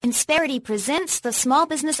Insperity presents the Small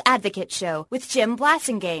Business Advocate Show with Jim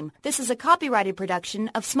Blasingame. This is a copyrighted production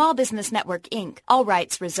of Small Business Network, Inc., all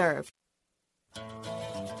rights reserved.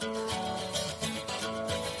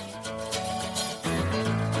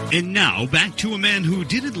 And now, back to a man who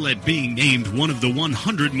didn't let being named one of the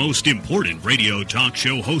 100 most important radio talk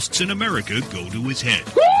show hosts in America go to his head.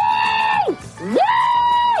 Woo!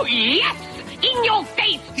 Woo! Yes! In your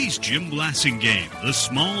face! He's Jim Blasingame, the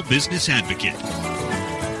Small Business Advocate.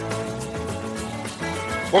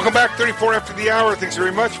 Welcome back, 34 after the hour. Thanks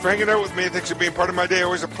very much for hanging out with me. Thanks for being part of my day.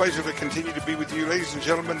 Always a pleasure to continue to be with you. Ladies and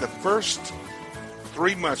gentlemen, the first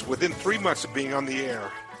 3 months, within 3 months of being on the air,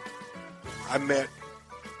 I met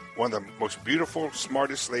one of the most beautiful,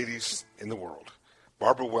 smartest ladies in the world,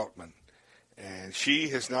 Barbara Weltman. And she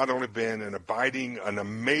has not only been an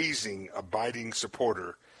amazing abiding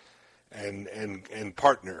supporter and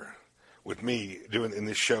partner with me doing in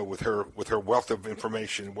this show with her wealth of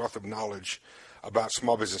information, wealth of knowledge about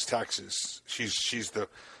small business taxes. She's the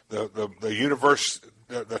universe,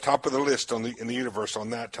 the top of the list in the universe on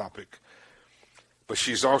that topic. But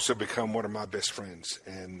she's also become one of my best friends.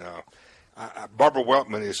 And Barbara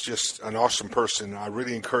Weltman is just an awesome person. I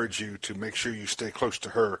really encourage you to make sure you stay close to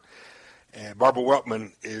her. And Barbara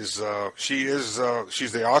Weltman she's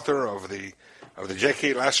the author of the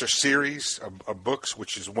J.K. Lasser series of books,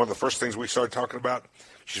 which is one of the first things we started talking about.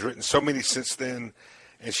 She's written so many since then,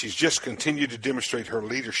 and she's just continued to demonstrate her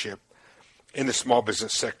leadership in the small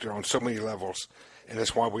business sector on so many levels, and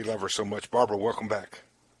that's why we love her so much. Barbara, welcome back.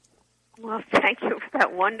 Well, thank you for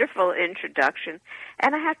that wonderful introduction.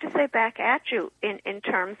 And I have to say back at you in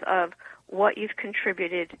terms of what you've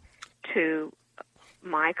contributed to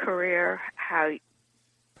my career, how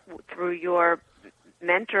through your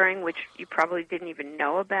mentoring, which you probably didn't even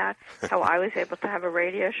know about, how I was able to have a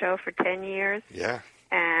radio show for 10 years. Yeah.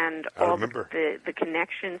 And all the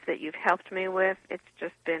connections that you've helped me with. It's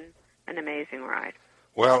just been an amazing ride.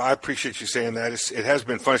 Well, I appreciate you saying that. It has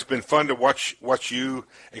been fun. It's been fun to watch you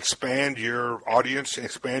expand your audience,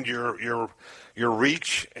 expand your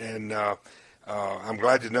reach, and I'm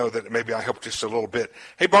glad to know that maybe I helped just a little bit.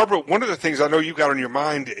 Hey, Barbara, one of the things I know you got on your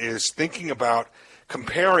mind is thinking about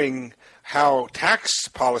comparing how tax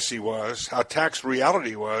policy was, how tax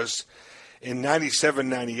reality was in 97,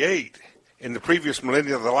 98, in the previous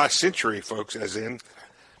millennium of the last century, folks, as in,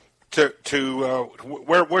 to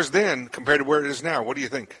where it was then compared to where it is now. What do you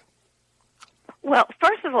think? Well,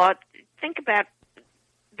 first of all, think about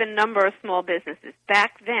the number of small businesses.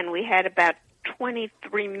 Back then, we had about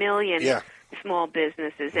 23 million small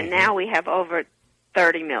businesses, and now we have over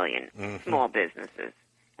 30 million small businesses.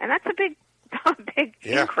 And that's a big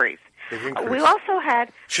increase. Big increase. We also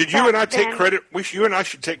had... Should you and I take credit? You and I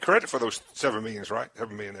should take credit for those 7 million, right?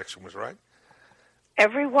 7 million extra ones, right?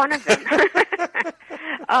 Every one of them.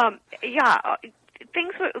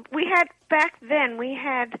 Things we had back then. We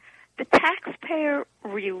had the Taxpayer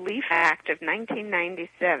Relief Act of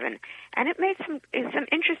 1997, and it made some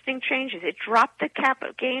interesting changes. It dropped the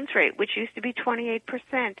capital gains rate, which used to be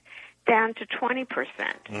 28%, down to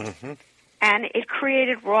 20%, and it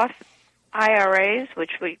created Roth IRAs,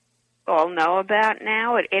 which we all know about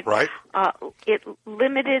now. It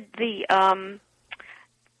limited the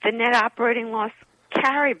net operating loss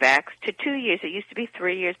carrybacks to 2 years. It used to be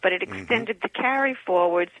 3 years, but it extended the carry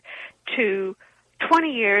forwards to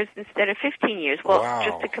 20 years instead of 15 years. Well,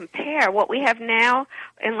 just to compare, what we have now,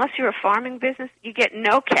 unless you're a farming business, you get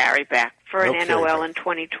no carryback for an NOL in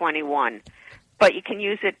 2021. But you can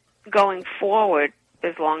use it going forward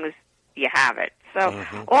as long as you have it. So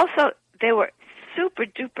also, they were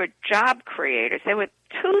super-duper job creators. They were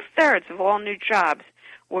 2/3 of all new jobs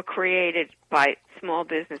were created by small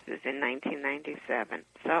businesses in 1997.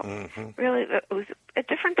 So really, it was a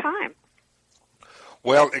different time.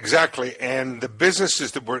 Well, exactly. And the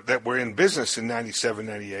businesses that were in business in 97,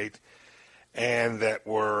 98, and that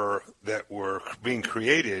were being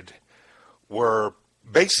created were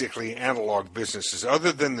basically analog businesses,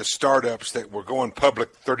 other than the startups that were going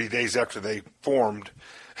public 30 days after they formed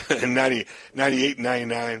in 98 and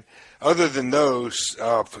 99. Other than those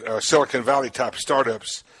Silicon Valley type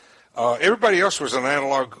startups, everybody else was an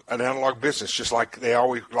analog business, just like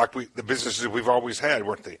the businesses we've always had,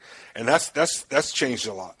 weren't they? And that's changed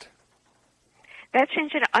a lot. That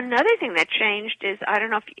changed. Another thing that changed is, I don't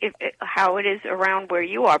know how it is around where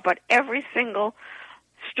you are, but every single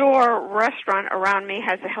store, restaurant around me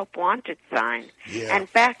has a Help Wanted sign. Yeah.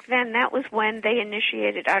 And back then, that was when they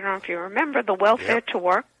initiated, I don't know if you remember, the Welfare to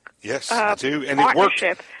Work. Yes, I do. And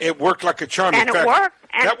it worked like a charm. And it worked.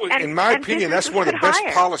 In my opinion, that's one of the best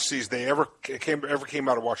policies they ever came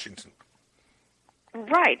out of Washington.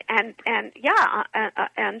 Right, and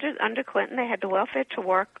under Clinton, they had the welfare to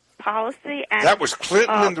work policy, and that was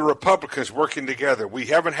Clinton and the Republicans working together. We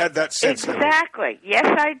haven't had that since. Exactly. Yes,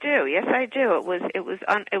 I do.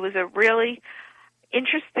 It was a really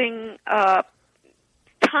interesting time,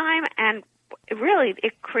 and really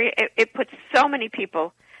it put so many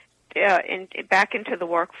people back into the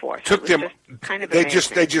workforce. Took them. Kind of they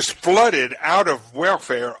just flooded out of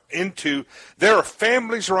welfare into. There are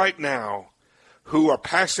families right now who are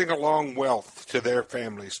passing along wealth to their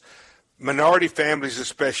families, minority families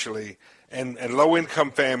especially, and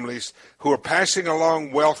low-income families who are passing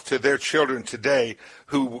along wealth to their children today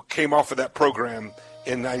who came off of that program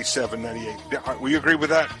in 97, 98. Will you agree with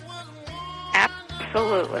that?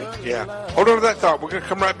 Absolutely. Yeah. Hold on to that thought. We're going to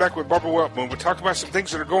come right back with Barbara Weltman. We'll talk about some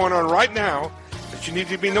things that are going on right now that you need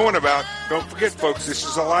to be knowing about. Don't forget, folks, this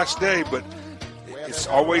is the last day, but it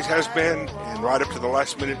always has been, and right up to the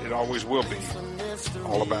last minute, it always will be.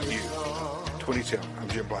 All about you. 2010. I'm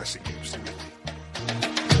Jim Blasingame. Stay with me.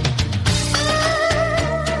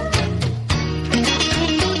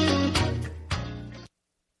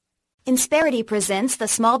 Insperity presents the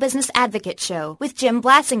Small Business Advocate Show with Jim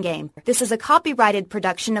Blasingame. This is a copyrighted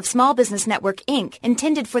production of Small Business Network, Inc.,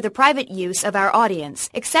 intended for the private use of our audience.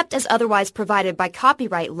 Except as otherwise provided by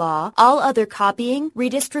copyright law, all other copying,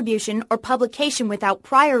 redistribution, or publication without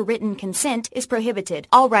prior written consent is prohibited.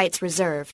 All rights reserved.